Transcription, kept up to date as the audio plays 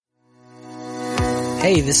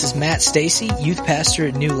Hey, this is Matt Stacy, youth pastor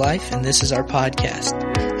at New Life, and this is our podcast.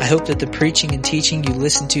 I hope that the preaching and teaching you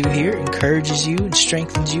listen to here encourages you and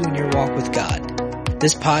strengthens you in your walk with God.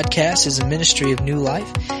 This podcast is a ministry of New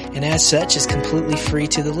Life, and as such is completely free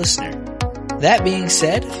to the listener. That being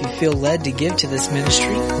said, if you feel led to give to this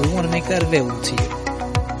ministry, we want to make that available to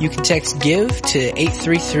you. You can text GIVE to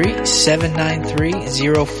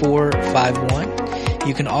 833-793-0451.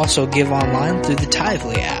 You can also give online through the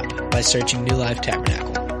Tithely app by searching New Life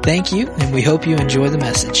Tabernacle. Thank you, and we hope you enjoy the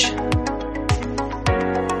message.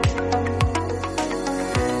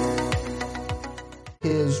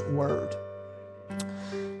 His Word.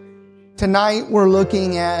 Tonight we're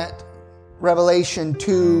looking at Revelation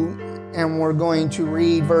 2, and we're going to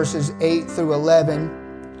read verses 8 through 11.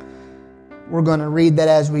 We're going to read that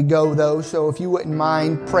as we go, though, so if you wouldn't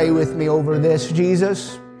mind, pray with me over this.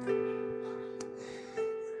 Jesus,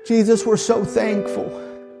 we're so thankful.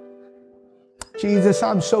 Jesus,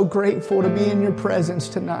 I'm so grateful to be in your presence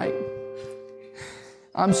tonight.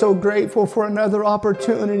 I'm so grateful for another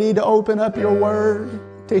opportunity to open up your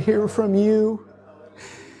word, to hear from you.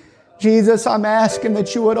 Jesus, I'm asking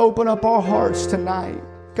that you would open up our hearts tonight.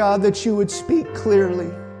 God, that you would speak clearly,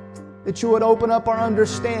 that you would open up our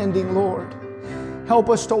understanding, Lord. Help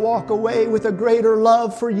us to walk away with a greater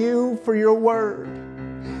love for you, for your word.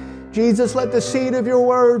 Jesus, let the seed of your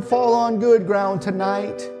word fall on good ground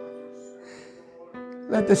tonight.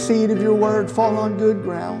 Let the seed of your word fall on good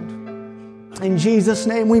ground. In Jesus'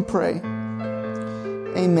 name we pray.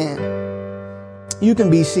 Amen. You can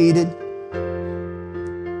be seated.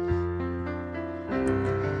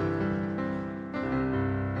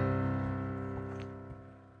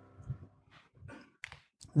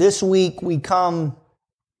 This week we come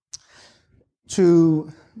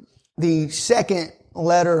to the second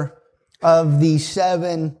letter of the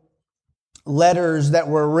 7 letters that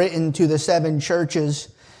were written to the 7 churches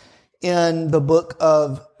in the book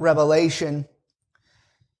of Revelation.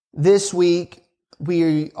 This week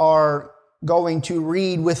we are going to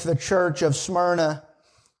read with the church of Smyrna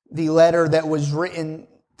the letter that was written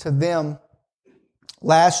to them.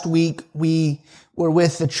 Last week we were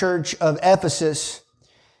with the church of Ephesus,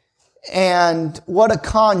 and what a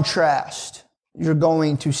contrast you're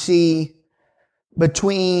going to see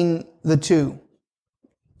between the two.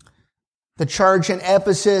 The church in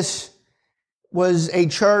Ephesus was a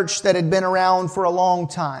church that had been around for a long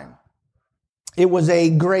time. It was a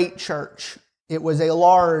great church. It was a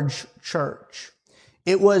large church.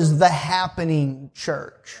 It was the happening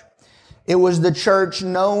church. It was the church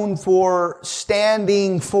known for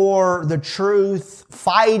standing for the truth,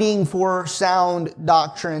 fighting for sound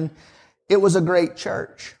doctrine. It was a great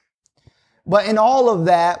church. But in all of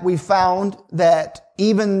that, we found that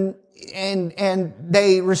even and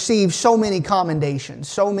they received so many commendations,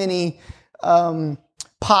 so many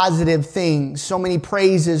positive things, so many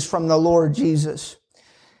praises from the Lord Jesus.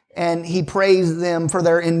 And He praised them for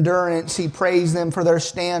their endurance. He praised them for their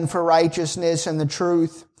stand for righteousness and the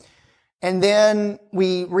truth. And then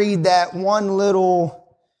we read that one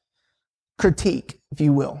little critique, if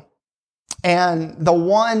you will. And the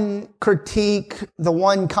one critique, the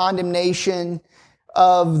one condemnation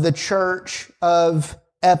of the church of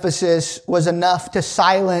Ephesus was enough to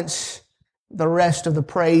silence the rest of the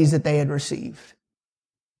praise that they had received.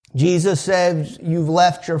 Jesus said, "You've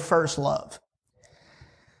left your first love."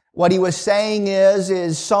 What He was saying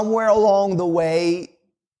is somewhere along the way,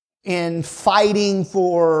 in fighting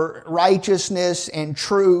for righteousness and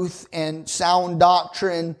truth and sound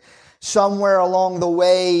doctrine, somewhere along the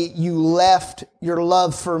way you left your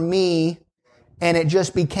love for me, and it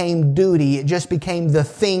just became duty. It just became the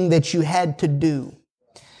thing that you had to do.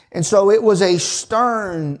 And so it was a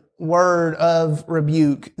stern word of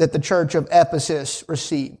rebuke that the church of Ephesus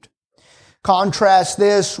received. Contrast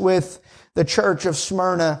this with the church of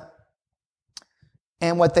Smyrna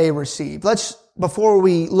and what they received. Before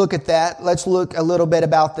we look at that, let's look a little bit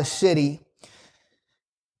about the city.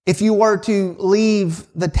 If you were to leave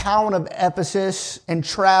the town of Ephesus and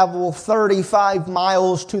travel 35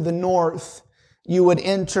 miles to the north, you would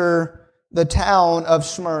enter the town of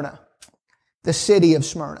Smyrna, the city of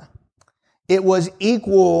Smyrna. It was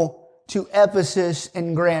equal to Ephesus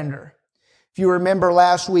in grandeur. If you remember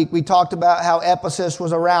last week, we talked about how Ephesus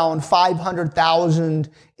was around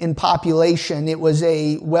 500,000 in population. It was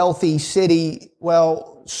a wealthy city.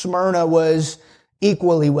 Well, Smyrna was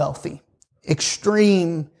equally wealthy,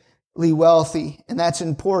 extremely wealthy, and that's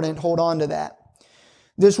important. Hold on to that.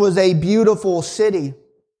 This was a beautiful city.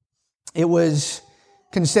 It was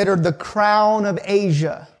considered the crown of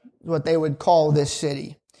Asia, what they would call this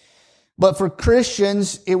city. But for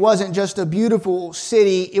Christians, it wasn't just a beautiful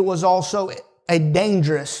city, it was also a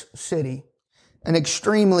dangerous city, an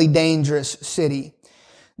extremely dangerous city.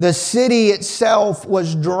 The city itself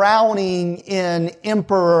was drowning in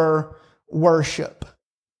emperor worship.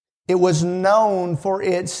 It was known for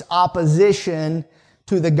its opposition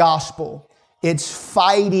to the gospel. It's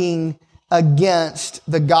fighting against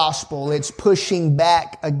the gospel. It's pushing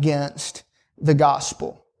back against the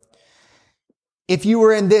gospel. If you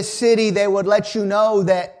were in this city, they would let you know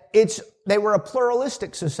that they were a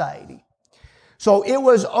pluralistic society. So it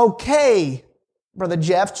was okay, Brother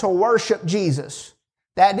Jeff, to worship Jesus.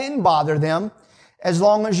 That didn't bother them, as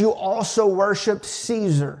long as you also worshiped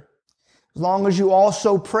Caesar, as long as you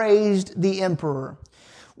also praised the emperor.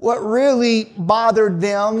 What really bothered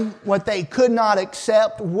them, what they could not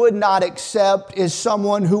accept, would not accept, is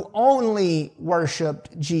someone who only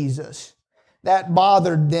worshiped Jesus. That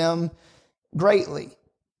bothered them greatly.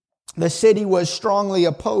 The city was strongly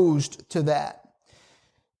opposed to that.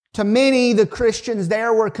 To many, the Christians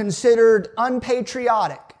there were considered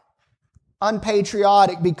unpatriotic.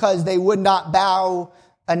 Unpatriotic because they would not bow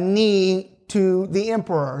a knee to the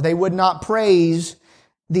emperor. They would not praise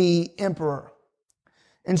the emperor.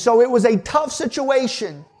 And so it was a tough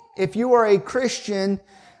situation if you were a Christian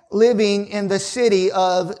living in the city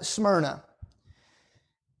of Smyrna.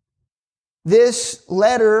 This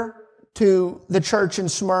letter to the church in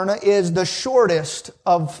Smyrna is the shortest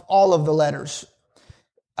of all of the letters,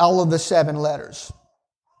 all of the 7 letters.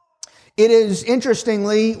 It is,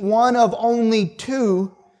 interestingly, one of only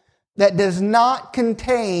 2 that does not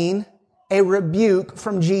contain a rebuke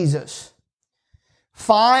from Jesus.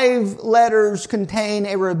 5 letters contain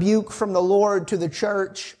a rebuke from the Lord to the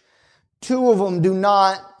church. 2 of them do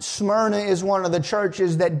not. Smyrna is one of the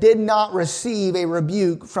churches that did not receive a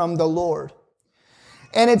rebuke from the Lord.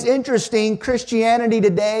 And it's interesting, Christianity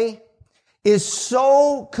today is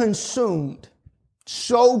so consumed,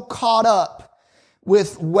 so caught up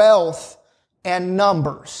with wealth and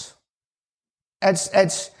numbers.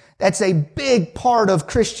 That's a big part of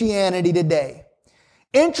Christianity today.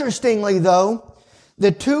 Interestingly, though,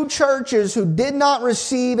 the 2 churches who did not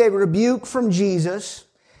receive a rebuke from Jesus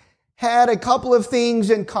had a couple of things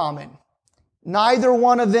in common. Neither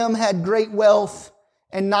one of them had great wealth,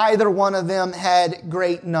 and neither one of them had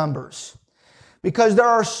great numbers. Because there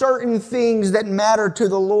are certain things that matter to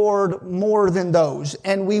the Lord more than those.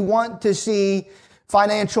 And we want to see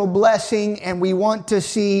financial blessing, and we want to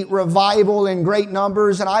see revival in great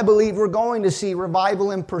numbers. And I believe we're going to see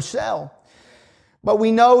revival in Purcell. But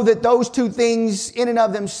we know that those 2 things in and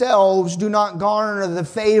of themselves do not garner the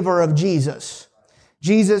favor of Jesus.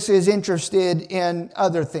 Jesus is interested in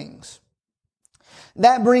other things.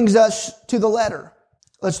 That brings us to the letter.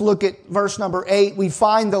 Let's look at verse number 8. We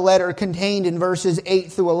find the letter contained in verses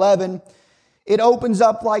 8 through 11. It opens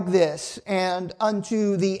up like this: "And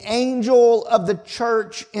unto the angel of the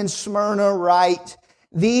church in Smyrna write,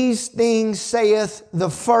 These things saith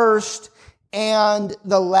the first and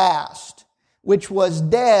the last, which was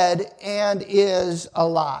dead and is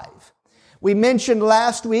alive." We mentioned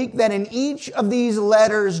last week that in each of these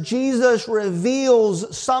letters, Jesus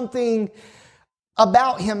reveals something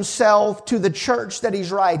about himself to the church that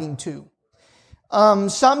he's writing to.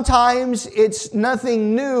 Sometimes it's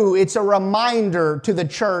nothing new. It's a reminder to the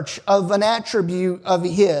church of an attribute of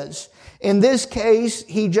his. In this case,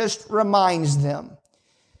 he just reminds them.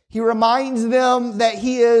 He reminds them that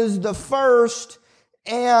he is the first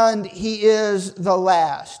and he is the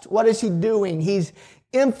last. What is he doing? He's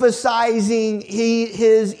emphasizing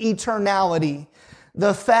his eternality.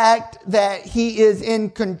 The fact that he is in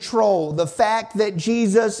control. The fact that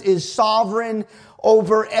Jesus is sovereign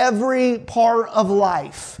over every part of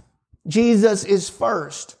life. Jesus is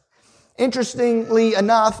first. Interestingly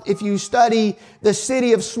enough, if you study the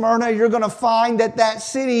city of Smyrna, you're going to find that that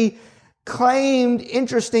city claimed,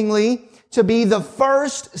 interestingly, to be the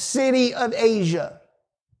first city of Asia.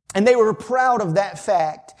 And they were proud of that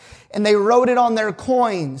fact. And they wrote it on their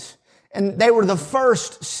coins. And they were the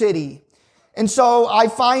first city. And so I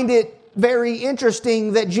find it very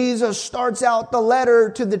interesting that Jesus starts out the letter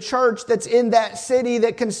to the church that's in that city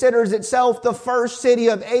that considers itself the first city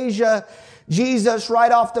of Asia. Jesus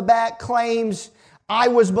right off the bat claims, "I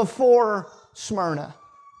was before Smyrna."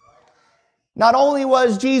 Not only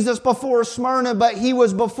was Jesus before Smyrna, but he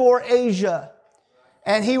was before Asia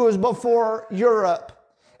and he was before Europe.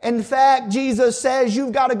 In fact, Jesus says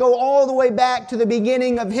you've got to go all the way back to the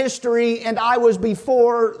beginning of history, and I was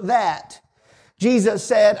before that. Jesus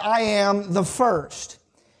said, "I am the first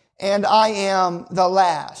and I am the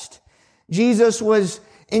last." Jesus was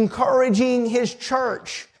encouraging his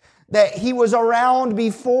church that he was around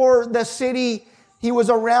before the city He was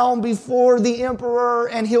around before the emperor,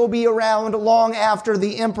 and he'll be around long after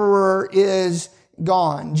the emperor is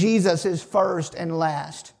gone. Jesus is first and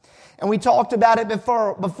last. And we talked about it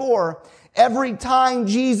before. Every time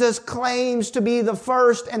Jesus claims to be the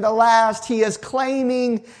first and the last, he is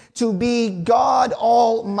claiming to be God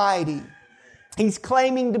Almighty. He's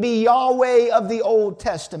claiming to be Yahweh of the Old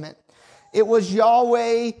Testament. It was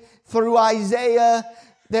Yahweh through Isaiah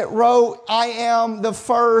that wrote, I am the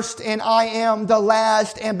first and I am the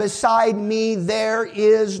last, and beside me there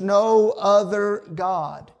is no other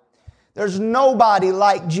God. There's nobody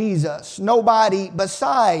like Jesus, nobody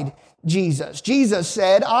beside Jesus. Jesus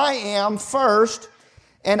said, I am first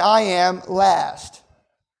and I am last.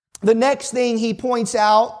 The next thing he points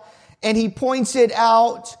out, and he points it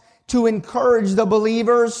out to encourage the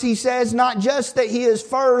believers, he says not just that he is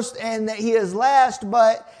first and that he is last,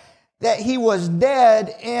 but that he was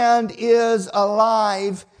dead and is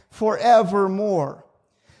alive forevermore.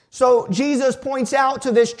 So Jesus points out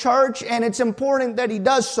to this church, and it's important that he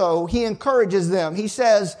does so. He encourages them. He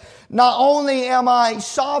says, not only am I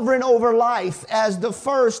sovereign over life as the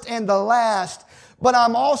first and the last, but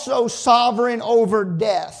I'm also sovereign over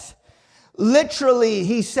death. Literally,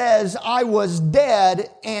 he says, I was dead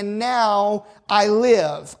and now I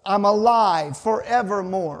live. I'm alive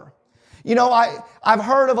forevermore. You know, I've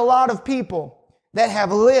heard of a lot of people that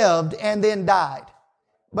have lived and then died,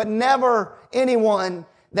 but never anyone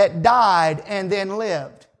that died and then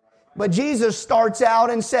lived. But Jesus starts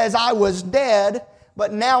out and says, I was dead,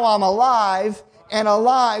 but now I'm alive and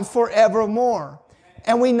alive forevermore.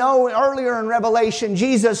 And we know earlier in Revelation,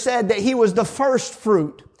 Jesus said that he was the first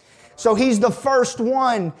fruit. So he's the first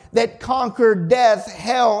one that conquered death,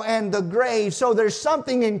 hell, and the grave. So there's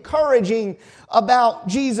something encouraging about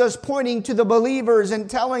Jesus pointing to the believers and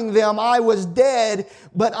telling them, I was dead,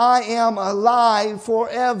 but I am alive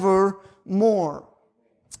forevermore.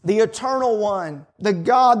 The eternal one, the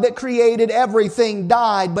God that created everything,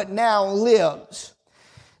 died, but now lives.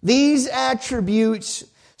 These attributes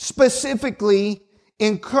specifically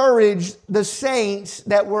encouraged the saints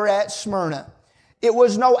that were at Smyrna. It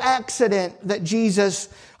was no accident that Jesus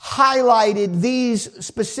highlighted these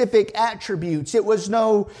specific attributes. It was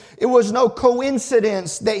no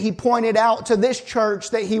coincidence that he pointed out to this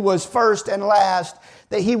church that he was first and last,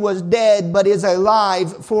 that he was dead but is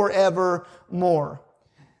alive forevermore.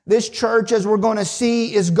 This church, as we're going to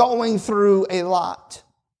see, is going through a lot.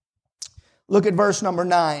 Look at verse number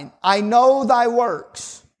 9. I know thy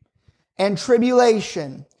works and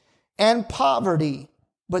tribulation and poverty,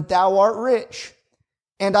 but thou art rich.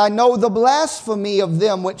 And I know the blasphemy of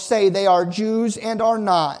them which say they are Jews and are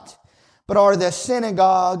not, but are the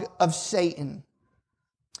synagogue of Satan.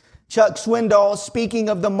 Chuck Swindoll, speaking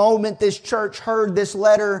of the moment this church heard this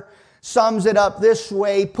letter, sums it up this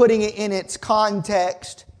way, putting it in its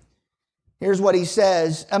context. Here's what he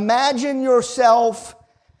says. Imagine yourself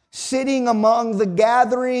sitting among the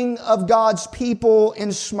gathering of God's people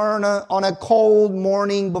in Smyrna on a cold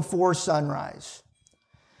morning before sunrise.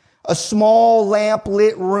 A small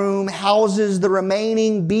lamp-lit room houses the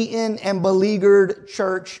remaining beaten and beleaguered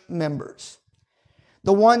church members.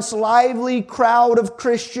 The once lively crowd of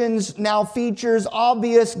Christians now features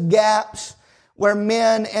obvious gaps where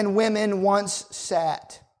men and women once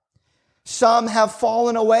sat. Some have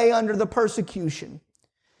fallen away under the persecution.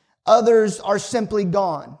 Others are simply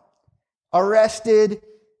gone, arrested,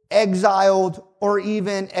 exiled, or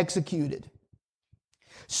even executed.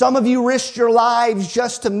 Some of you risked your lives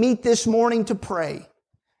just to meet this morning to pray,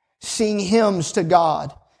 sing hymns to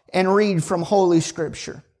God, and read from Holy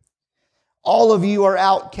Scripture. All of you are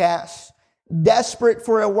outcasts, desperate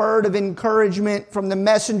for a word of encouragement from the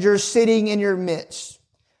messenger sitting in your midst.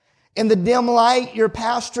 In the dim light, your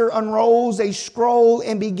pastor unrolls a scroll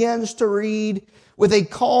and begins to read with a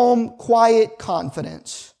calm, quiet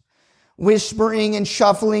confidence. Whispering and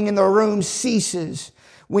shuffling in the room ceases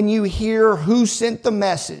when you hear who sent the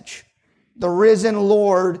message, the risen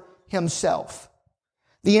Lord himself.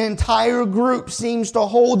 The entire group seems to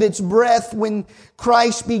hold its breath when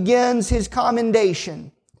Christ begins his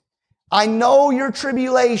commendation. I know your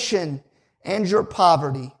tribulation and your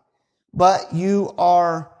poverty, but you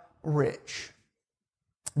are rich.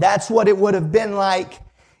 That's what it would have been like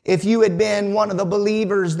if you had been one of the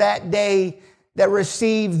believers that day that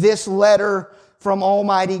received this letter from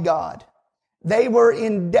Almighty God. They were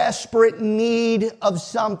in desperate need of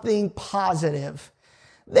something positive.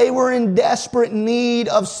 They were in desperate need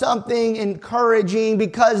of something encouraging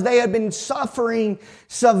because they had been suffering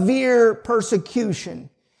severe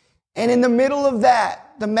persecution. And in the middle of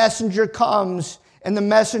that, the messenger comes and the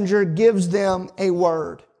messenger gives them a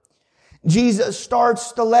word. Jesus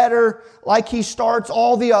starts the letter like he starts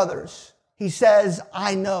all the others. He says,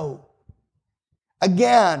 I know.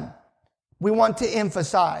 Again, we want to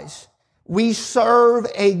emphasize, we serve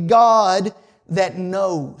a God that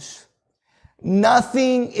knows.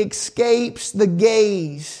 Nothing escapes the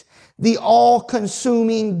gaze, the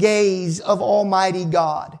all-consuming gaze of Almighty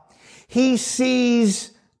God. He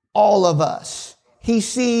sees all of us. He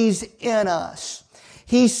sees in us.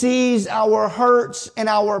 He sees our hurts and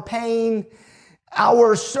our pain.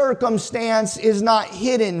 Our circumstance is not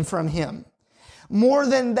hidden from Him. More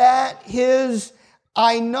than that, His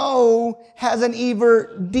I know has an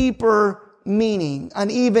even deeper meaning.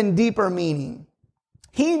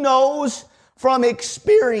 He knows from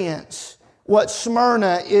experience what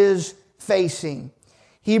Smyrna is facing.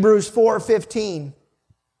 Hebrews 4:15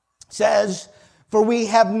 says, for we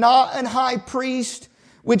have not an high priest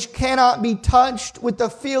which cannot be touched with the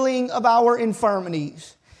feeling of our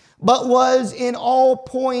infirmities, but was in all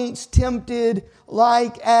points tempted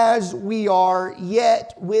like as we are,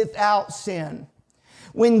 yet without sin.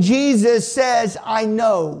 When Jesus says, I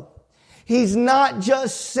know, He's not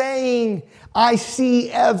just saying, I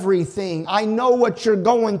see everything. I know what you're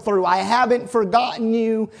going through. I haven't forgotten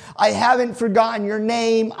you. I haven't forgotten your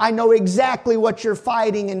name. I know exactly what you're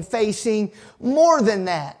fighting and facing. More than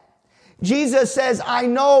that, Jesus says, I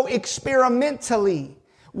know experimentally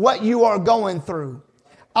what you are going through.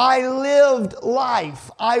 I lived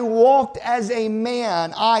life. I walked as a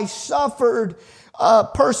man. I suffered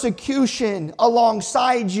persecution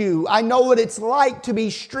alongside you. I know what it's like to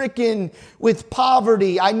be stricken with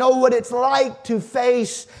poverty. I know what it's like to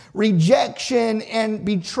face rejection and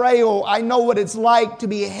betrayal. I know what it's like to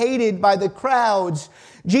be hated by the crowds.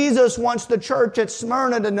 Jesus wants the church at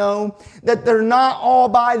Smyrna to know that they're not all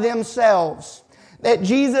by themselves. That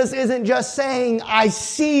Jesus isn't just saying, I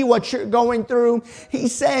see what you're going through.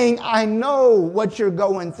 He's saying, I know what you're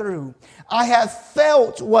going through. I have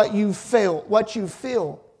felt what you feel.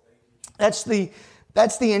 That's the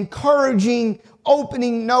encouraging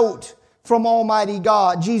opening note from Almighty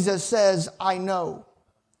God. Jesus says, I know.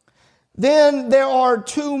 Then there are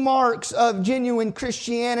two marks of genuine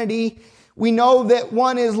Christianity. We know that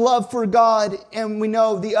one is love for God, and we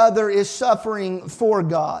know the other is suffering for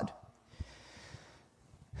God.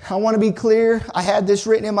 I want to be clear. I had this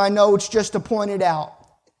written in my notes just to point it out.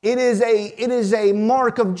 It is a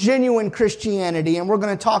mark of genuine Christianity, and we're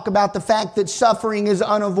going to talk about the fact that suffering is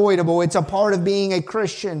unavoidable. It's a part of being a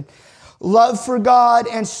Christian. Love for God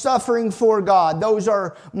and suffering for God. Those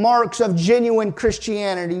are marks of genuine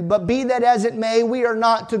Christianity. But be that as it may, we are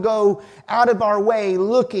not to go out of our way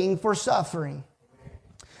looking for suffering.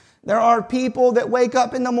 There are people that wake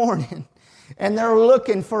up in the morning and they're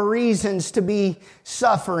looking for reasons to be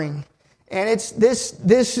suffering. And it's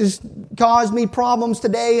this has caused me problems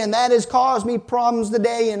today, and that has caused me problems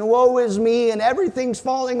today, and woe is me, and everything's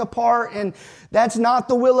falling apart, and that's not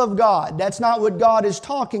the will of God. That's not what God is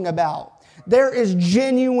talking about. There is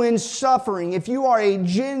genuine suffering. If you are a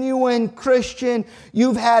genuine Christian,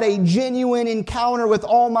 you've had a genuine encounter with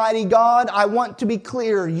Almighty God, I want to be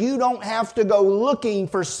clear, you don't have to go looking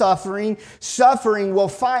for suffering. Suffering will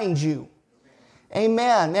find you.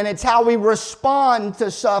 Amen. And it's how we respond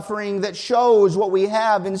to suffering that shows what we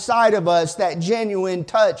have inside of us, that genuine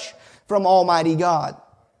touch from Almighty God.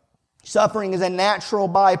 Suffering is a natural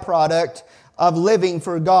byproduct of living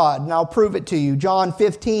for God. And I'll prove it to you. John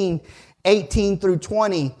 15:18 through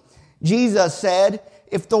 20. Jesus said,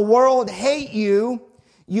 if the world hate you,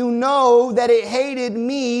 you know that it hated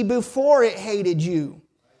me before it hated you.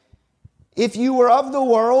 If you were of the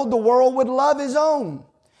world would love his own.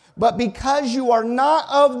 But because you are not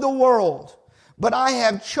of the world, but I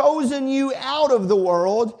have chosen you out of the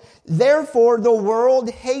world, therefore the world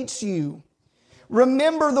hates you.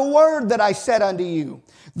 Remember the word that I said unto you.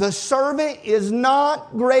 The servant is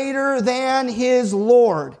not greater than his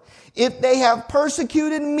Lord. If they have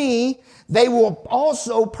persecuted me, they will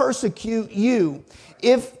also persecute you.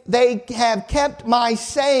 If they have kept my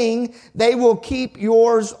saying, they will keep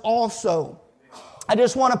yours also. I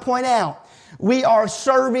just want to point out, we are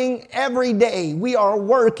serving every day. We are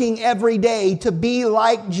working every day to be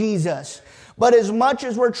like Jesus. But as much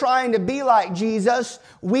as we're trying to be like Jesus,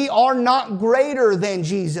 we are not greater than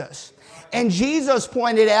Jesus. And Jesus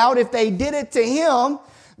pointed out if they did it to Him,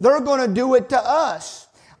 they're going to do it to us.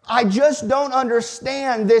 I just don't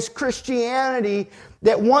understand this Christianity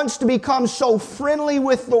that wants to become so friendly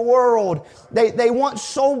with the world. They want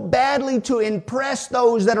so badly to impress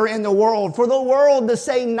those that are in the world, for the world to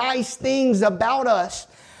say nice things about us.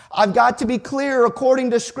 I've got to be clear, according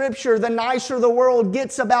to Scripture, the nicer the world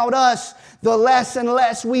gets about us, the less and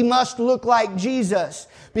less we must look like Jesus.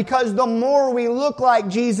 Because the more we look like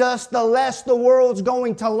Jesus, the less the world's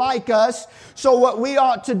going to like us. So what we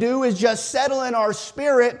ought to do is just settle in our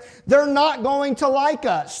spirit. They're not going to like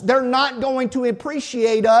us. They're not going to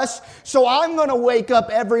appreciate us. So I'm going to wake up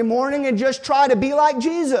every morning and just try to be like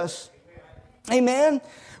Jesus. Amen.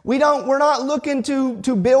 We're not looking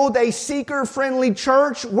to build a seeker-friendly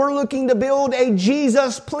church. We're looking to build a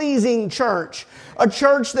Jesus-pleasing church. A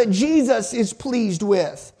church that Jesus is pleased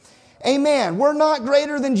with. Amen. We're not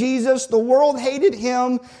greater than Jesus. The world hated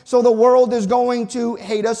Him, so the world is going to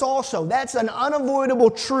hate us also. That's an unavoidable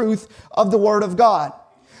truth of the Word of God.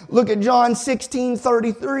 Look at John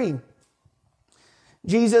 16:33.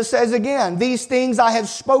 Jesus says again, "These things I have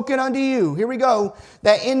spoken unto you." Here we go.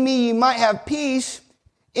 "That in me ye might have peace.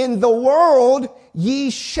 In the world ye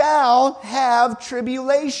shall have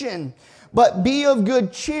tribulation. But be of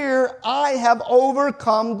good cheer, I have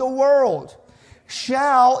overcome the world."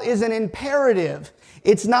 Shall is an imperative.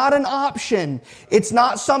 It's not an option. It's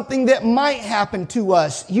not something that might happen to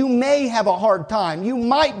us. You may have a hard time. You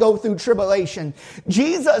might go through tribulation.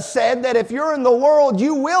 Jesus said that if you're in the world,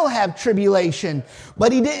 you will have tribulation.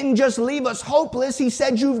 But He didn't just leave us hopeless. He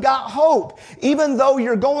said you've got hope. Even though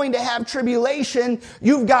you're going to have tribulation,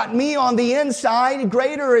 you've got me on the inside.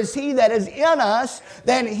 Greater is He that is in us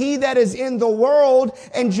than he that is in the world.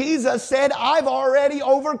 And Jesus said, I've already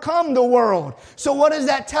overcome the world. So what does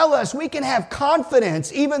that tell us? We can have confidence.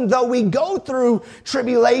 Even though we go through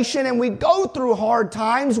tribulation and we go through hard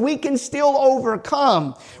times, we can still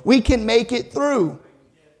overcome. We can make it through.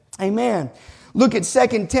 Amen. Look at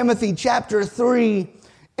 2 Timothy chapter 3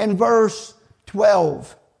 and verse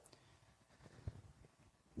 12.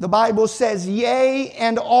 The Bible says, "Yea,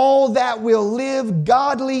 and all that will live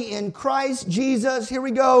godly in Christ Jesus," here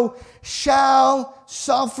we go, "shall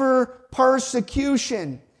suffer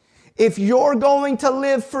persecution." If you're going to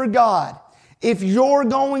live for God, if you're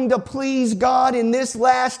going to please God in this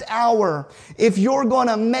last hour, if you're going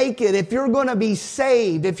to make it, if you're going to be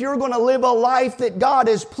saved, if you're going to live a life that God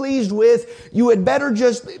is pleased with, you had better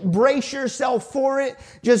just brace yourself for it.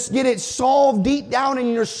 Just get it solved deep down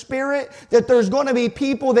in your spirit that there's going to be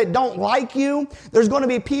people that don't like you. There's going to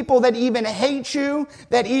be people that even hate you,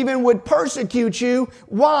 that even would persecute you.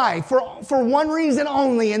 Why? For one reason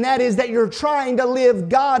only, and that is that you're trying to live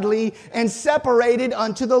godly and separated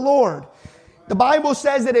unto the Lord. The Bible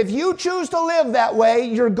says that if you choose to live that way,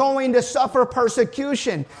 you're going to suffer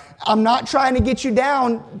persecution. I'm not trying to get you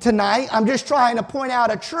down tonight. I'm just trying to point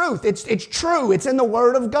out a truth. It's true. It's in the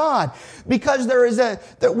Word of God. Because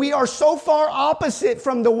that we are so far opposite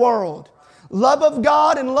from the world. Love of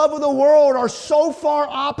God and love of the world are so far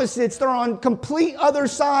opposites. They're on complete other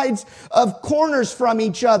sides of corners from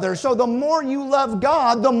each other. So the more you love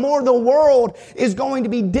God, the more the world is going to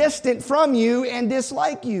be distant from you and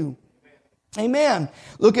dislike you. Amen.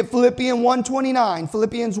 Look at Philippians 1:29.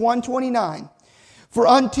 Philippians 1:29. "For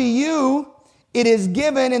unto you it is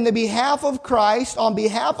given in the behalf of Christ, on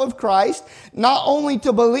behalf of Christ, not only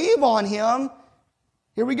to believe on Him,"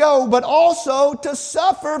 here we go, "but also to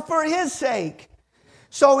suffer for His sake."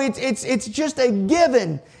 So it's just a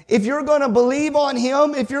given. If you're going to believe on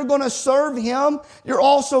Him, if you're going to serve Him, you're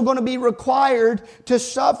also going to be required to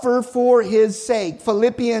suffer for His sake.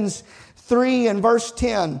 Philippians 3 and verse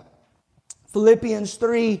 10. Philippians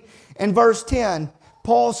 3 and verse 10,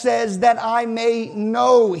 Paul says, "That I may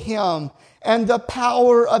know Him and the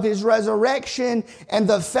power of His resurrection and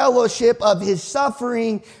the fellowship of His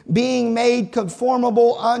suffering, being made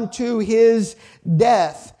conformable unto His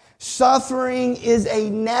death." Suffering is a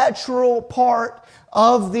natural part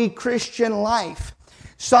of the Christian life.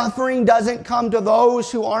 Suffering doesn't come to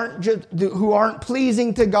those who aren't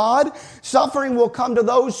pleasing to God. Suffering will come to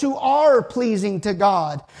those who are pleasing to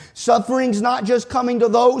God. Suffering's not just coming to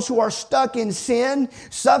those who are stuck in sin.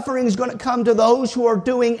 Suffering's going to come to those who are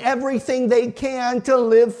doing everything they can to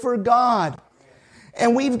live for God.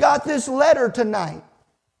 And we've got this letter tonight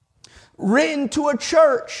written to a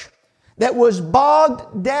church that was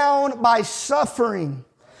bogged down by suffering.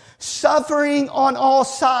 Suffering on all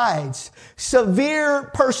sides,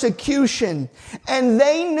 severe persecution. And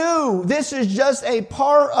they knew this is just a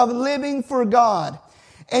part of living for God.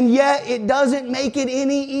 And yet it doesn't make it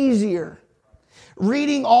any easier.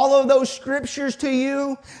 Reading all of those scriptures to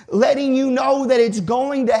you, letting you know that it's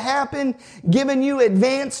going to happen, giving you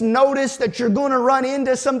advance notice that you're going to run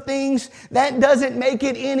into some things, that doesn't make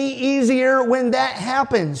it any easier when that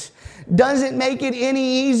happens. Doesn't make it any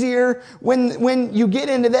easier when you get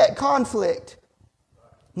into that conflict.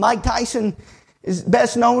 Mike Tyson is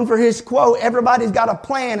best known for his quote, "Everybody's got a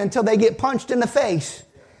plan until they get punched in the face."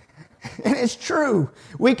 And it's true.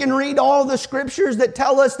 We can read all the scriptures that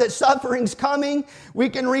tell us that suffering's coming. We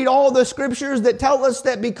can read all the scriptures that tell us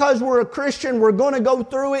that because we're a Christian, we're going to go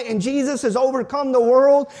through it, and Jesus has overcome the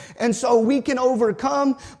world, and so we can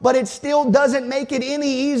overcome. But it still doesn't make it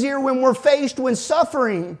any easier when we're faced with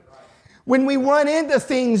suffering. When we run into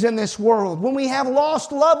things in this world, when we have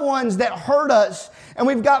lost loved ones that hurt us, and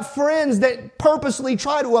we've got friends that purposely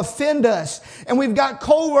try to offend us, and we've got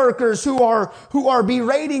coworkers who are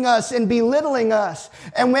berating us and belittling us,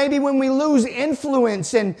 and maybe when we lose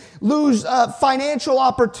influence and lose financial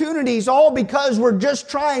opportunities, all because we're just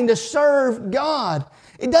trying to serve God,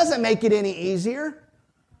 it doesn't make it any easier.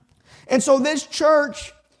 And so this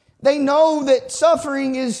church, they know that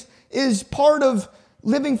suffering is part of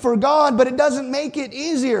living for God, but it doesn't make it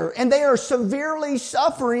easier. And they are severely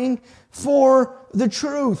suffering for the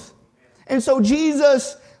truth. And so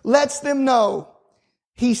Jesus lets them know.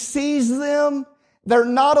 He sees them. They're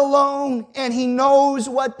not alone. And He knows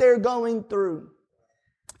what they're going through.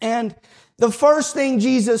 And the first thing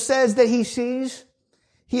Jesus says that He sees,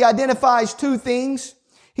 He identifies two things.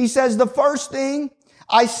 He says, the first thing,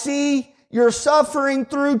 I see you're suffering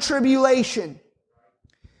through tribulation.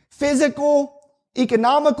 Physical,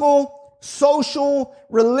 economical, social,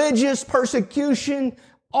 religious persecution,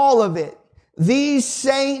 all of it. These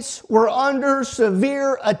saints were under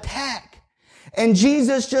severe attack. And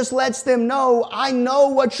Jesus just lets them know, I know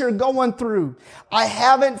what you're going through. I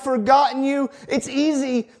haven't forgotten you. It's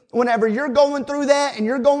easy whenever you're going through that and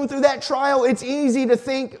you're going through that trial, it's easy to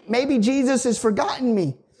think, maybe Jesus has forgotten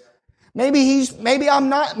me. Maybe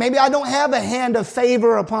I don't have a hand of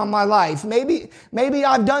favor upon my life. Maybe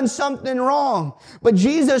I've done something wrong. But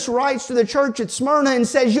Jesus writes to the church at Smyrna and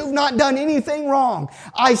says, you've not done anything wrong.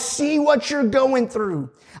 I see what you're going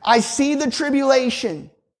through. I see the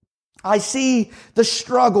tribulation. I see the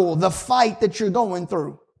struggle, the fight that you're going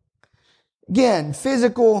through. Again,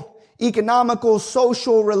 physical, economical,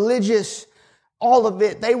 social, religious, all of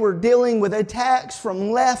it. They were dealing with attacks from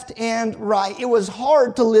left and right. It was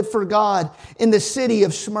hard to live for God in the city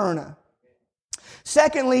of Smyrna.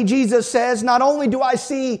 Secondly, Jesus says, not only do I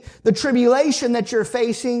see the tribulation that you're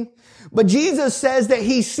facing, but Jesus says that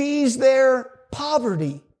He sees their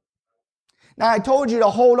poverty. Now, I told you to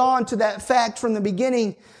hold on to that fact from the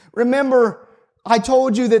beginning. Remember, I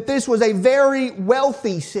told you that this was a very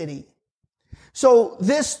wealthy city. So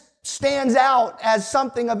this stands out as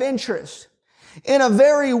something of interest. In a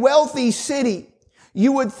very wealthy city,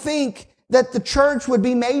 you would think that the church would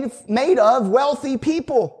be made of wealthy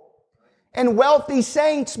people and wealthy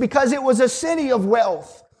saints because it was a city of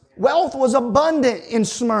wealth. Wealth was abundant in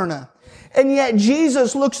Smyrna. And yet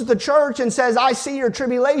Jesus looks at the church and says, I see your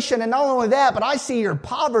tribulation, and not only that, but I see your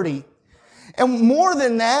poverty. And more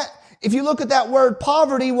than that, if you look at that word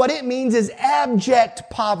poverty, what it means is abject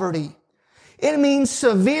poverty. It means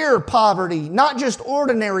severe poverty, not just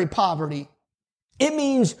ordinary poverty. It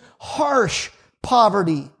means harsh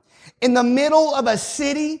poverty. In the middle of a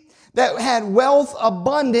city that had wealth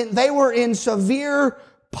abundant, they were in severe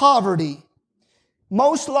poverty.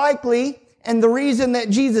 Most likely, and the reason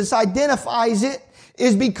that Jesus identifies it,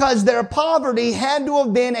 is because their poverty had to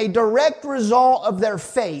have been a direct result of their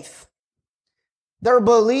faith, their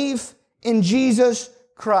belief in Jesus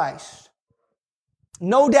Christ.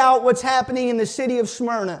 No doubt what's happening in the city of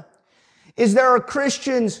Smyrna is there are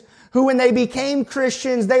Christians who, when they became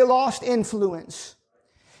Christians, they lost influence.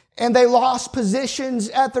 And they lost positions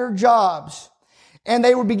at their jobs. And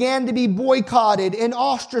they began to be boycotted and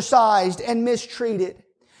ostracized and mistreated.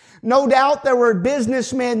 No doubt there were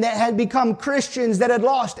businessmen that had become Christians that had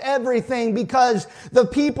lost everything because the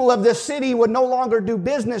people of the city would no longer do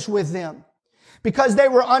business with them. Because they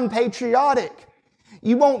were unpatriotic.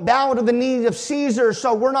 You won't bow to the needs of Caesar,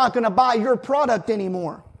 so we're not going to buy your product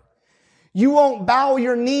anymore. You won't bow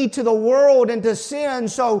your knee to the world and to sin,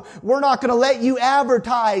 so we're not going to let you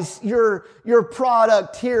advertise your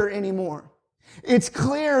product here anymore. It's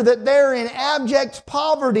clear that they're in abject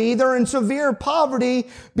poverty, they're in severe poverty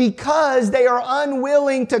because they are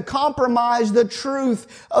unwilling to compromise the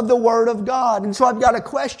truth of the Word of God. And so I've got a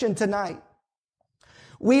question tonight.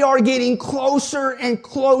 We are getting closer and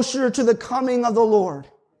closer to the coming of the Lord.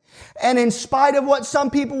 And in spite of what some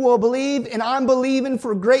people will believe, and I'm believing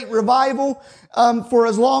for great revival for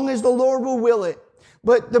as long as the Lord will will it.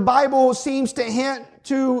 But the Bible seems to hint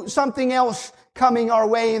to something else coming our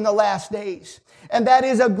way in the last days. And that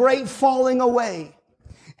is a great falling away.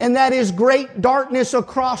 And that is great darkness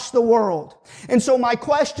across the world. And so my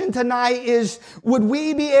question tonight is, would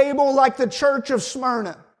we be able, like the church of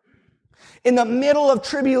Smyrna, In the middle of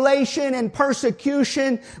tribulation and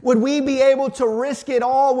persecution, would we be able to risk it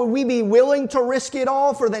all? Would we be willing to risk it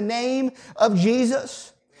all for the name of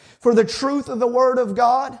Jesus? For the truth of the Word of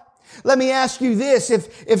God? Let me ask you this.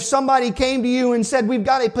 If somebody came to you and said, we've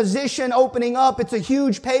got a position opening up, it's a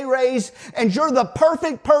huge pay raise, and you're the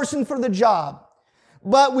perfect person for the job.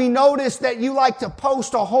 But we notice that you like to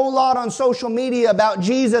post a whole lot on social media about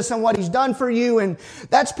Jesus and what He's done for you, and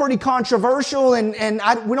that's pretty controversial, and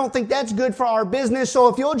we don't think that's good for our business, so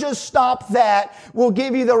if you'll just stop that, we'll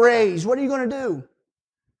give you the raise. What are you going to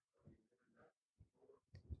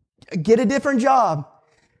do? Get a different job.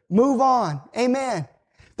 Move on. Amen.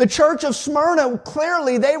 The church of Smyrna,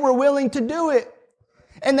 clearly they were willing to do it,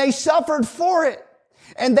 and they suffered for it.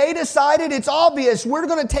 And they decided, it's obvious, we're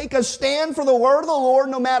going to take a stand for the word of the Lord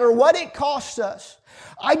no matter what it costs us.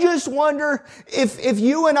 I just wonder if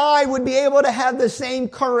you and I would be able to have the same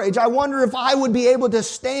courage. I wonder if I would be able to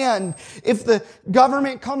stand if the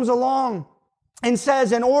government comes along and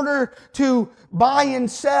says, in order to buy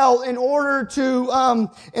and sell, in order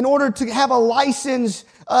to have a license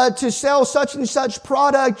to sell such and such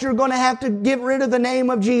product, you're going to have to get rid of the name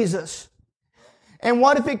of Jesus. And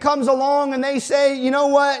what if it comes along and they say, you know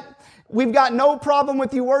what? We've got no problem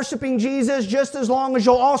with you worshiping Jesus just as long as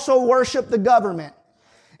you'll also worship the government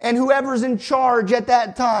and whoever's in charge at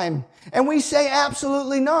that time. And we say,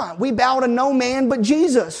 absolutely not. We bow to no man but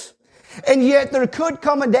Jesus. And yet there could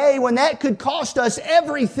come a day when that could cost us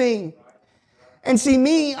everything. And see,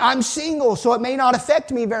 me, I'm single, so it may not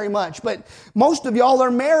affect me very much. But most of y'all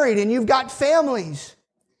are married and you've got families.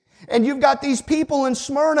 And you've got these people in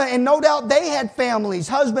Smyrna, and no doubt they had families,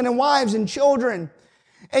 husband and wives and children.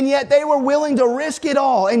 And yet they were willing to risk it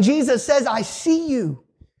all. And Jesus says, I see you.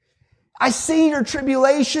 I see your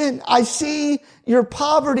tribulation. I see your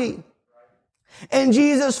poverty. And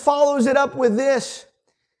Jesus follows it up with this.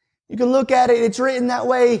 You can look at it. It's written that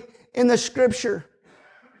way in the scripture.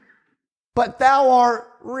 But thou art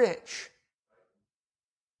rich.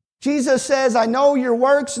 Jesus says, I know your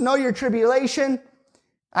works, know your tribulation.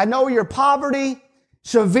 I know your poverty,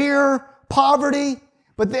 severe poverty.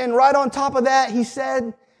 But then right on top of that, He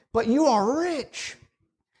said, but you are rich.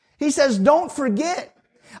 He says, don't forget.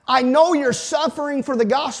 I know you're suffering for the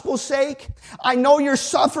gospel's sake. I know you're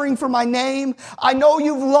suffering for my name. I know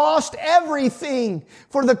you've lost everything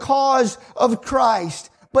for the cause of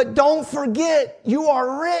Christ. But don't forget, you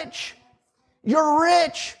are rich. You're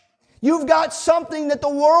rich. You've got something that the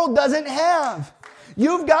world doesn't have.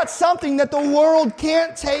 You've got something that the world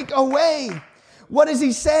can't take away. What is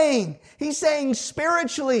He saying? He's saying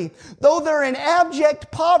spiritually, though they're in abject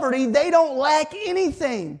poverty, they don't lack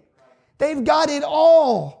anything. They've got it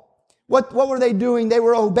all. What were they doing? They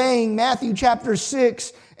were obeying Matthew chapter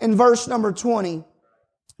 6 and verse number 20.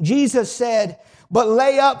 Jesus said, but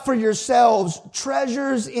lay up for yourselves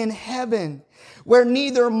treasures in heaven, where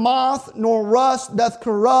neither moth nor rust doth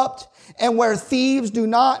corrupt, and where thieves do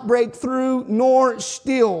not break through nor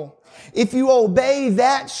steal. If you obey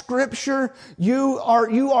that scripture, you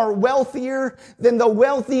are wealthier than the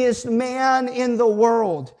wealthiest man in the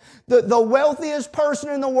world. The wealthiest person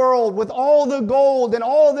in the world with all the gold and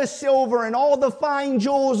all the silver and all the fine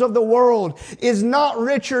jewels of the world is not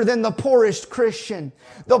richer than the poorest Christian.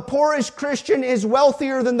 The poorest Christian is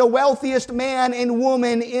wealthier than the wealthiest man and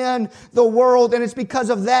woman in the world. And it's because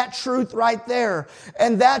of that truth right there.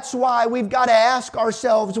 And that's why we've got to ask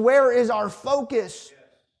ourselves, where is our focus?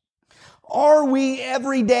 Are we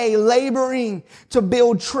every day laboring to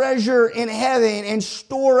build treasure in heaven and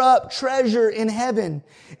store up treasure in heaven?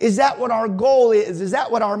 Is that what our goal is? Is that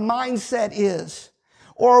what our mindset is?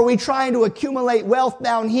 Or are we trying to accumulate wealth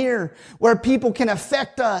down here where people can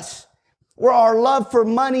affect us? Where our love for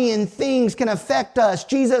money and things can affect us?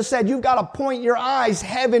 Jesus said, you've got to point your eyes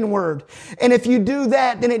heavenward. And if you do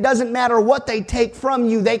that, then it doesn't matter what they take from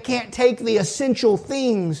you. They can't take the essential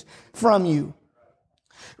things from you.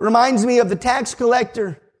 Reminds me of the tax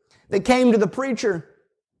collector that came to the preacher.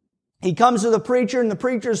 He comes to the preacher in the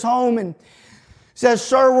preacher's home and says,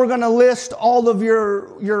 sir, we're going to list all of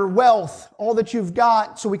your wealth, all that you've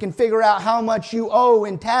got, so we can figure out how much you owe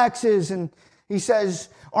in taxes. And he says,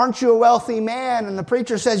 aren't you a wealthy man? And the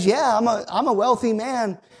preacher says, yeah, I'm a wealthy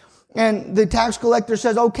man. And the tax collector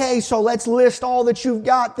says, okay, so let's list all that you've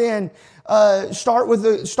got then. Start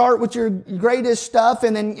with your greatest stuff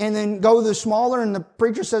and then go to the smaller. And the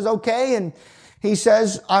preacher says, okay. And he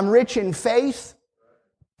says, I'm rich in faith.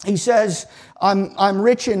 He says, I'm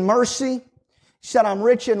rich in mercy. He said, I'm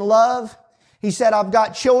rich in love. He said, I've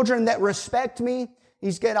got children that respect me.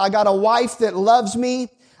 I got a wife that loves me.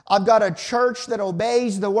 I've got a church that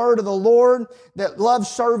obeys the word of the Lord, that loves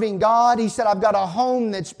serving God. He said, I've got a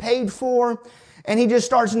home that's paid for. And he just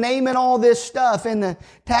starts naming all this stuff. And the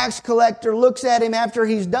tax collector looks at him after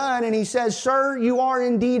he's done and he says, sir, you are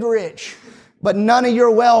indeed rich, but none of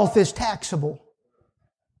your wealth is taxable.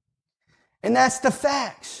 And that's the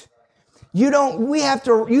facts. You have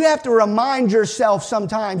to remind yourself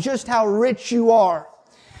sometimes just how rich you are.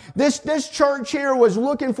 This church here was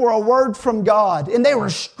looking for a word from God, and they were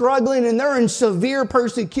struggling, and they're in severe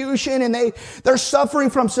persecution, and they're suffering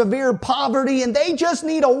from severe poverty, and they just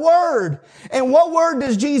need a word. And what word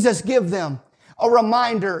does Jesus give them? A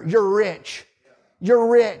reminder, you're rich.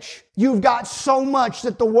 You're rich. You've got so much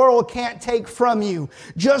that the world can't take from you.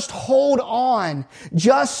 Just hold on.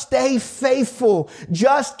 Just stay faithful.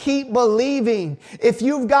 Just keep believing. If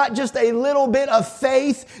you've got just a little bit of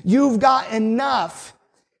faith, you've got enough.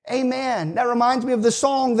 Amen. That reminds me of the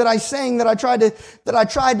song that I sang that I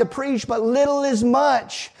tried to preach, but little is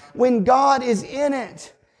much when God is in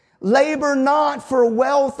it. Labor not for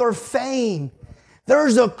wealth or fame.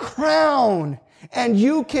 There's a crown and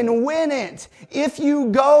you can win it if you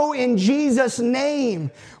go in Jesus' name.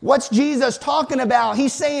 What's Jesus talking about?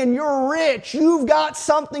 He's saying you're rich. You've got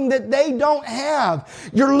something that they don't have.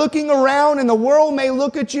 You're looking around and the world may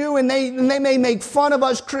look at you and they may make fun of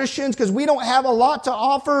us Christians because we don't have a lot to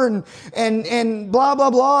offer and blah, blah,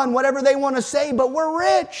 blah and whatever they want to say, but we're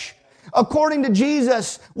rich. According to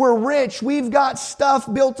Jesus, we're rich. We've got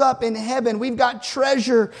stuff built up in heaven. We've got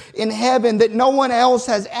treasure in heaven that no one else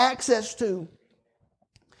has access to.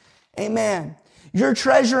 Amen. Your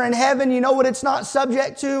treasure in heaven, you know what it's not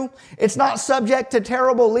subject to? It's not subject to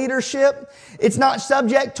terrible leadership. It's not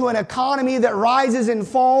subject to an economy that rises and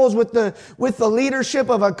falls with the leadership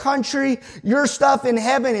of a country. Your stuff in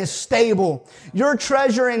heaven is stable. Your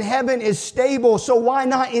treasure in heaven is stable. So why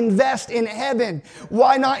not invest in heaven?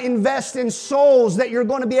 Why not invest in souls that you're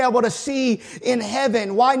going to be able to see in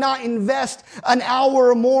heaven? Why not invest an hour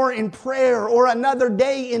or more in prayer or another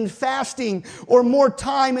day in fasting or more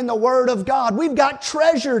time in the Word of God? We've got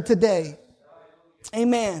treasure today.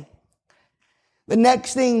 Amen. The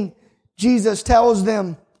next thing Jesus tells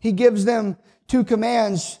them, He gives them 2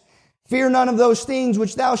 commands. Fear none of those things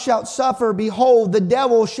which thou shalt suffer. Behold, the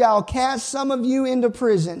devil shall cast some of you into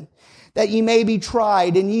prison, that ye may be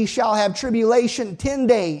tried, and ye shall have tribulation 10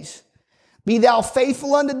 days. Be thou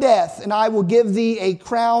faithful unto death, and I will give thee a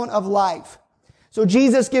crown of life. So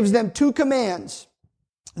Jesus gives them 2 commands.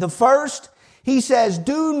 The first, He says,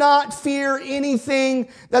 do not fear anything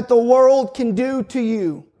that the world can do to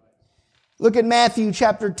you. Look at Matthew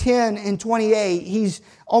chapter 10 and 28.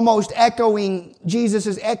 Jesus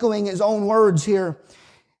is echoing His own words here.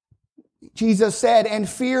 Jesus said, and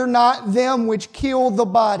fear not them which kill the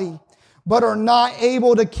body, but are not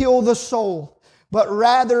able to kill the soul, but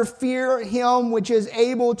rather fear Him which is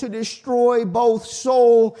able to destroy both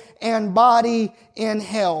soul and body in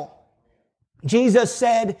hell. Jesus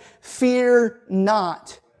said, fear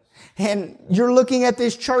not. And you're looking at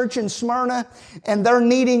this church in Smyrna and they're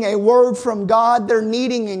needing a word from God. They're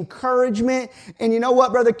needing encouragement. And you know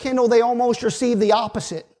what, Brother Kendall? They almost receive the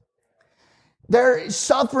opposite. They're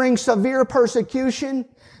suffering severe persecution.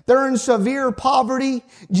 They're in severe poverty.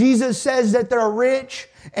 Jesus says that they're rich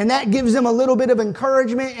and that gives them a little bit of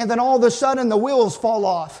encouragement. And then all of a sudden the wheels fall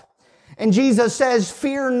off. And Jesus says,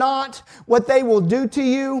 fear not what they will do to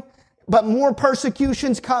you. But more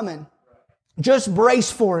persecution's coming. Just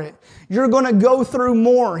brace for it. You're going to go through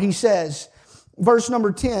more, He says. Verse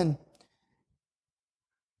number 10.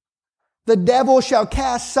 The devil shall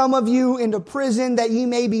cast some of you into prison that ye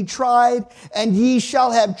may be tried, and ye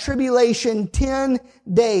shall have tribulation 10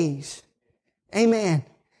 days. Amen.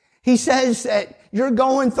 He says that you're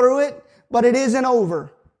going through it, but it isn't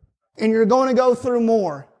over. And you're going to go through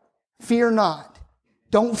more. Fear not.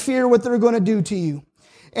 Don't fear what they're going to do to you.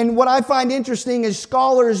 And what I find interesting is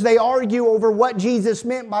scholars, they argue over what Jesus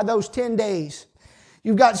meant by those 10 days.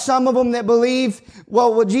 You've got some of them that believe,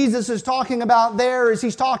 well, what Jesus is talking about there is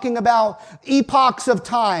He's talking about epochs of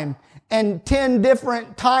time and 10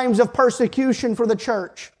 different times of persecution for the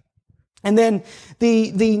church. And then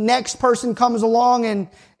the next person comes along and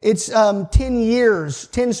it's 10 years,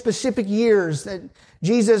 10 specific years that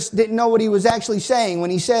Jesus didn't know what He was actually saying. When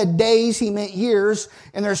He said days, He meant years,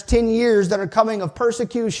 and there's 10 years that are coming of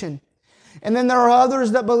persecution. And then there are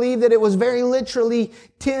others that believe that it was very literally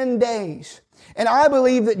 10 days. And I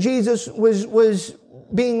believe that Jesus was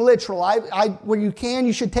being literal. Where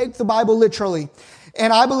you should take the Bible literally.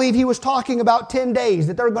 And I believe He was talking about 10 days,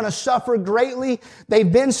 that they're going to suffer greatly.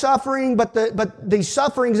 They've been suffering, but the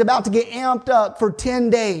suffering is about to get amped up for 10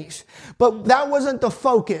 days. But that wasn't the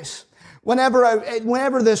focus.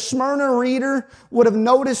 Whenever the Smyrna reader would have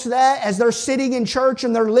noticed that as they're sitting in church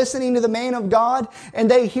and they're listening to the man of God and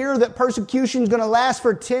they hear that persecution is going to last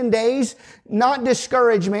for 10 days, not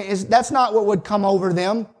discouragement, that's not what would come over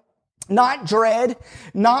them. Not dread,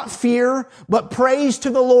 not fear, but praise to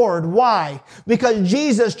the Lord. Why? Because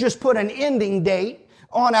Jesus just put an ending date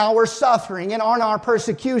on our suffering and on our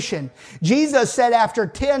persecution. Jesus said after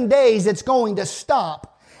 10 days it's going to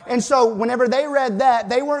stop. And so whenever they read that,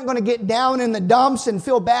 they weren't going to get down in the dumps and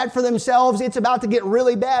feel bad for themselves. It's about to get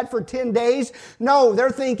really bad for 10 days. No,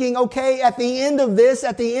 they're thinking, okay, at the end of this,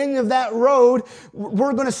 at the end of that road,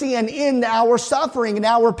 we're going to see an end to our suffering and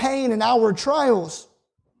our pain and our trials.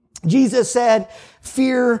 Jesus said,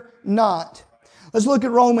 fear not. Let's look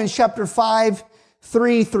at Romans chapter 5,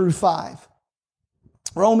 3 through 5.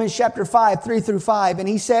 Romans chapter 5, 3 through 5. And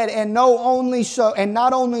he said, and not only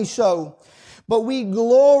so, but we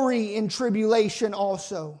glory in tribulation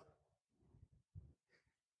also.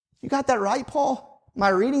 You got that right, Paul? Am I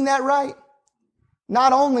reading that right?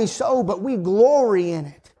 Not only so, but we glory in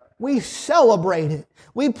it. We celebrate it.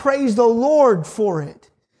 We praise the Lord for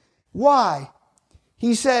it. Why?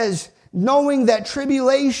 He says, knowing that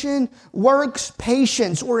tribulation works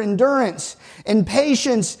patience or endurance, and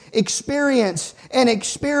patience experience, and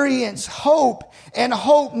experience hope, and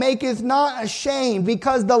hope maketh not ashamed,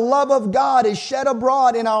 because the love of God is shed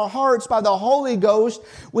abroad in our hearts by the Holy Ghost,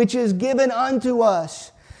 which is given unto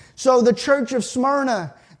us. So the church of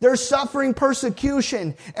Smyrna, they're suffering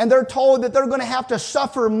persecution, and they're told that they're going to have to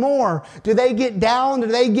suffer more. Do they get down? Do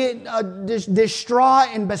they get distraught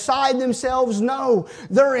and beside themselves? No.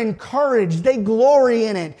 They're encouraged. They glory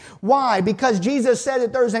in it. Why? Because Jesus said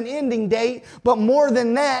that there's an ending date, but more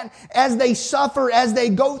than that, as they suffer, as they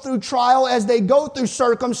go through trial, as they go through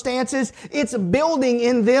circumstances, it's building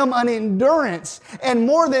in them an endurance. And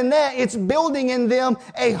more than that, it's building in them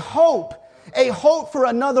a hope. A hope for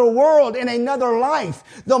another world and another life.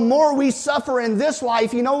 The more we suffer in this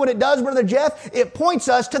life, you know what it does, Brother Jeff? It points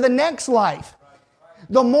us to the next life.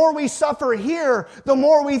 The more we suffer here, the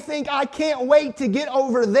more we think, I can't wait to get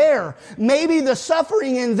over there. Maybe the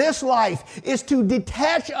suffering in this life is to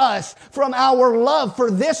detach us from our love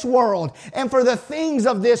for this world and for the things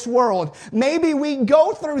of this world. Maybe we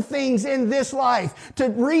go through things in this life to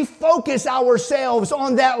refocus ourselves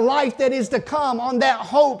on that life that is to come, on that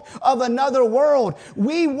hope of another world.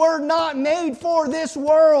 We were not made for this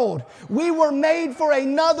world. We were made for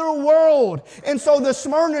another world. And so the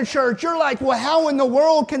Smyrna church, you're like, well, how in the world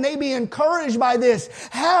can they be encouraged by this?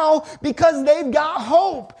 How? Because they've got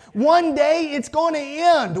hope. One day it's going to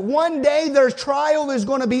end. One day their trial is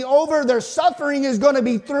going to be over. Their suffering is going to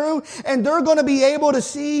be through, and they're going to be able to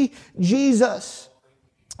see Jesus.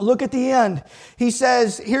 Look at the end. He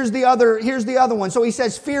says, here's the other one. So he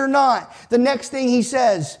says, fear not. The next thing he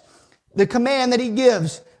says, the command that he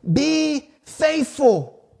gives, be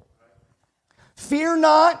faithful. Fear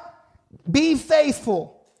not, be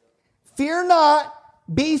faithful. Fear not,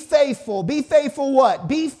 be faithful. Be faithful what?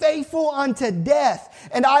 Be faithful unto death.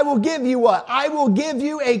 And I will give you what? I will give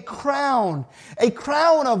you a crown. A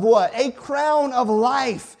crown of what? A crown of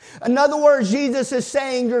life. In other words, Jesus is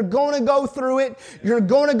saying you're going to go through it. You're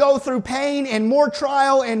going to go through pain and more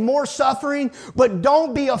trial and more suffering. But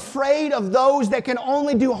don't be afraid of those that can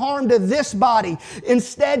only do harm to this body.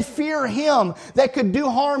 Instead, fear Him that could do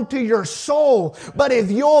harm to your soul. But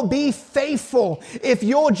if you'll be faithful, if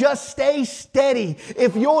you'll just stay steady,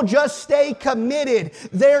 if you'll just stay committed,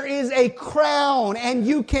 there is a crown and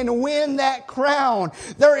you can win that crown.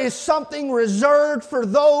 There is something reserved for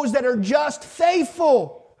those that are just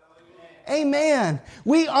faithful. Amen.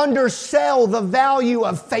 We undersell the value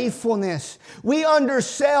of faithfulness. We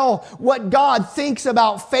undersell what God thinks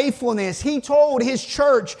about faithfulness. He told His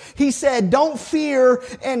church, He said, don't fear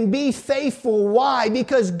and be faithful. Why?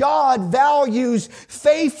 Because God values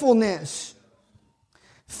faithfulness.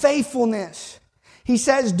 Faithfulness. He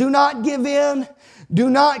says, do not give in. Do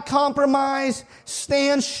not compromise.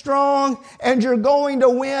 Stand strong. And you're going to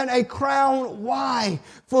win a crown. Why?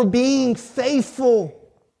 For being faithful.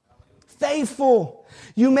 Faithful.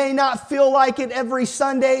 You may not feel like it every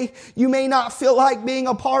Sunday. You may not feel like being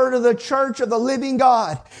a part of the church of the living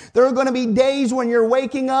God. There are going to be days when you're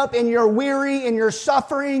waking up and you're weary and you're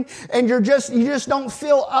suffering and you just don't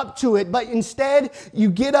feel up to it. But instead,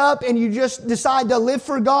 you get up and you just decide to live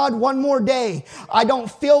for God one more day. I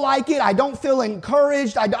don't feel like it. I don't feel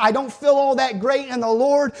encouraged. I don't feel all that great in the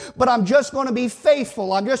Lord, but I'm just going to be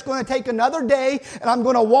faithful. I'm just going to take another day and I'm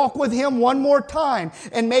going to walk with Him one more time.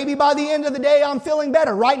 And maybe by the end of the day, I'm feeling feeling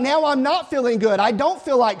better. Right now, I'm not feeling good. I don't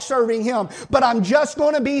feel like serving Him, but I'm just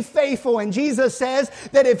going to be faithful. And Jesus says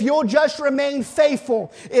that if you'll just remain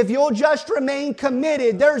faithful, if you'll just remain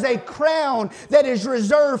committed, there's a crown that is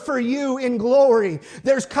reserved for you in glory.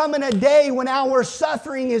 There's coming a day when our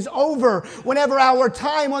suffering is over, whenever our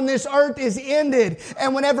time on this earth is ended,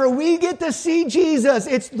 and whenever we get to see Jesus,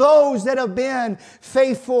 it's those that have been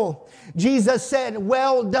faithful. Jesus said,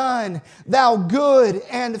 "Well done, thou good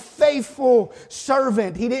and faithful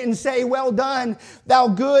servant." He didn't say, "Well done, thou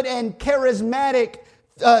good and charismatic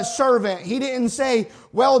servant." He didn't say,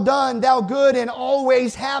 "Well done, thou good and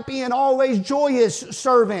always happy and always joyous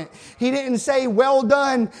servant." He didn't say, "Well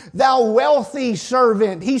done, thou wealthy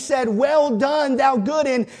servant." He said, "Well done, thou good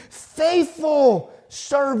and faithful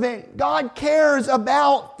servant." God cares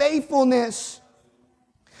about faithfulness.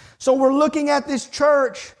 So we're looking at this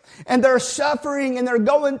church, and they're suffering and they're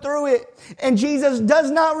going through it. And Jesus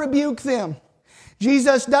does not rebuke them. He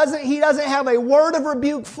doesn't have a word of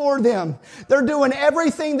rebuke for them. They're doing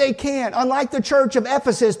everything they can. Unlike the church of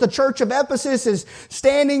Ephesus is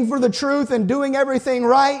standing for the truth and doing everything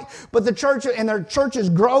right. But their church is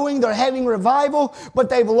growing. They're having revival,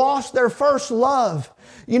 but they've lost their first love.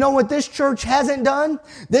 You know what this church hasn't done?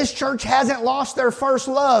 This church hasn't lost their first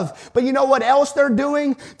love. But you know what else they're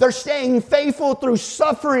doing? They're staying faithful through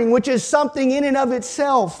suffering, which is something in and of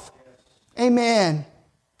itself. Amen.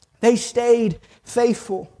 They stayed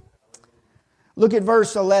faithful. Look at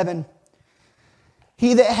verse 11.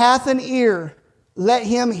 "He that hath an ear, let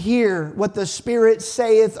him hear what the Spirit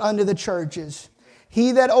saith unto the churches.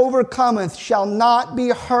 He that overcometh shall not be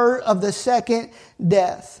hurt of the second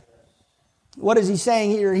death." What is he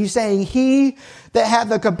saying here? He's saying he that hath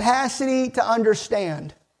the capacity to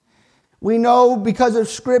understand. We know because of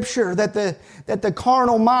Scripture that the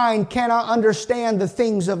carnal mind cannot understand the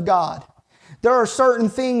things of God. There are certain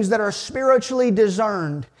things that are spiritually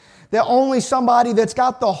discerned that only somebody that's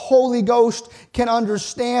got the Holy Ghost can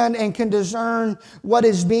understand and can discern what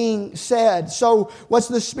is being said. So what's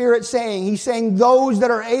the Spirit saying? He's saying those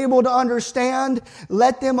that are able to understand,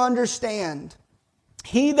 let them understand.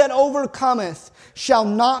 "He that overcometh shall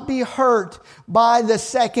not be hurt by the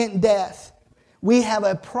second death." We have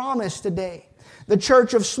a promise today. The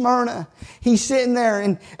church of Smyrna, he's sitting there,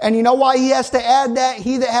 and you know why he has to add that?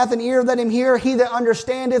 "He that hath an ear, let him hear. He that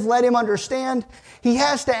understandeth, let him understand." He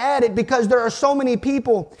has to add it because there are so many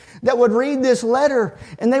people that would read this letter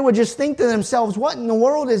and they would just think to themselves, what in the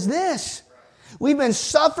world is this? We've been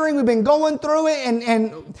suffering, we've been going through it,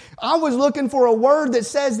 and I was looking for a word that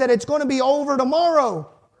says that it's going to be over tomorrow.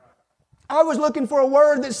 I was looking for a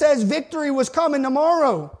word that says victory was coming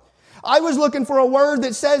tomorrow. I was looking for a word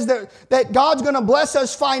that says that God's going to bless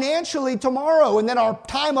us financially tomorrow, and that our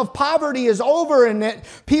time of poverty is over, and that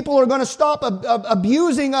people are going to stop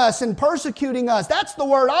abusing us and persecuting us. That's the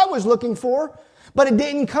word I was looking for, but it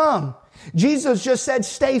didn't come. Jesus just said,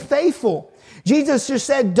 "Stay faithful." Jesus just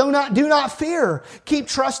said, do not fear. Keep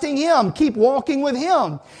trusting Him. Keep walking with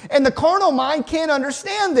Him. And the carnal mind can't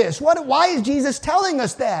understand this. Why is Jesus telling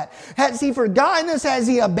us that? Has He forgotten us? Has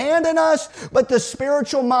He abandoned us? But the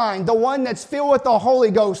spiritual mind, the one that's filled with the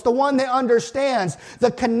Holy Ghost, the one that understands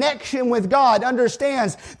the connection with God,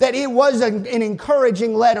 understands that it was an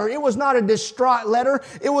encouraging letter. It was not a distraught letter.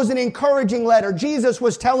 It was an encouraging letter. Jesus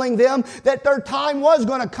was telling them that their time was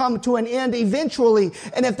going to come to an end eventually.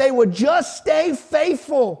 And if they would just stay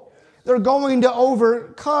faithful, they're going to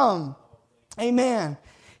overcome. Amen.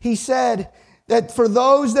 He said that for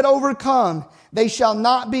those that overcome, they shall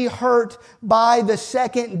not be hurt by the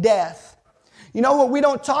second death. You know what we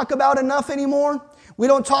don't talk about enough anymore? We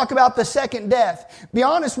don't talk about the second death. Be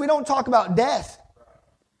honest, we don't talk about death.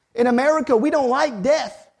 In America, we don't like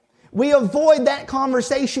death. We avoid that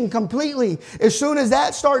conversation completely. As soon as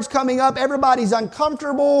that starts coming up, everybody's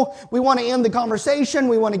uncomfortable. We want to end the conversation.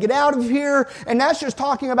 We want to get out of here. And that's just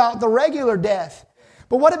talking about the regular death.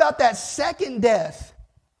 But what about that second death?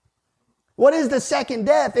 What is the second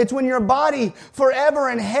death? It's when your body forever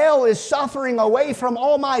in hell is suffering away from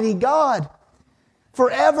Almighty God.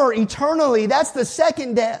 Forever, eternally. That's the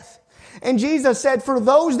second death. And Jesus said, for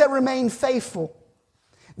those that remain faithful,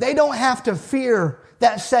 they don't have to fear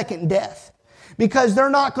that second death, because they're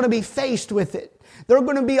not going to be faced with it. They're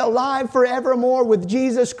going to be alive forevermore with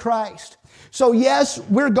Jesus Christ. So yes,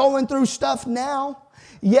 we're going through stuff now.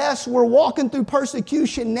 Yes, we're walking through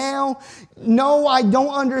persecution now. No, I don't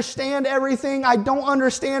understand everything. I don't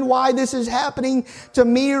understand why this is happening to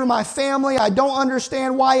me or my family. I don't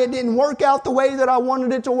understand why it didn't work out the way that I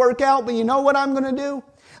wanted it to work out. But you know what I'm going to do?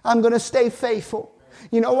 I'm going to stay faithful.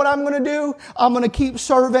 You know what I'm going to do? I'm going to keep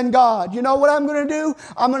serving God. You know what I'm going to do?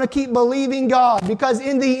 I'm going to keep believing God, because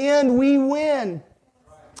in the end we win.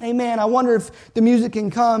 Amen. I wonder if the music can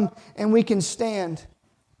come and we can stand.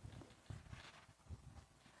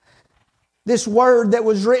 This word that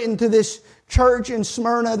was written to this church in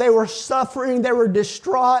Smyrna, they were suffering, they were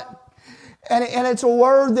distraught. And it's a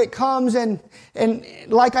word that comes and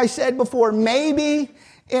like I said before, maybe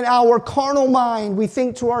in our carnal mind we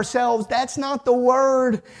think to ourselves, that's not the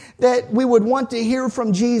word that we would want to hear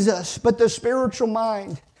from Jesus. But the spiritual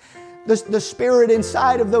mind, the spirit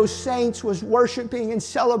inside of those saints was worshiping and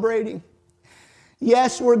celebrating.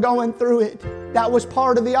 Yes, we're going through it. That was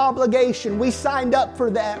part of the obligation. We signed up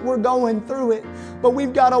for that. We're going through it. But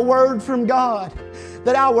we've got a word from God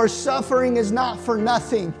that our suffering is not for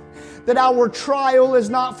nothing. That our trial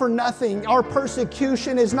is not for nothing. Our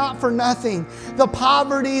persecution is not for nothing. The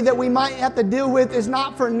poverty that we might have to deal with is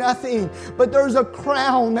not for nothing. But there's a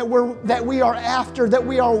crown that we are after, that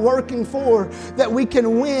we are working for, that we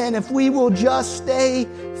can win if we will just stay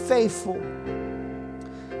faithful.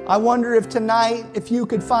 I wonder if tonight, if you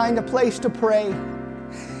could find a place to pray.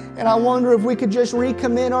 And I wonder if we could just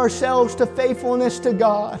recommit ourselves to faithfulness to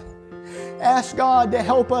God. Ask God to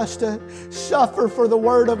help us to suffer for the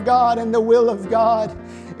Word of God and the will of God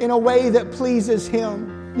in a way that pleases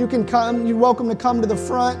Him. You can come, you're welcome to come to the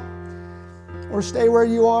front or stay where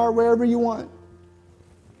you are, wherever you want.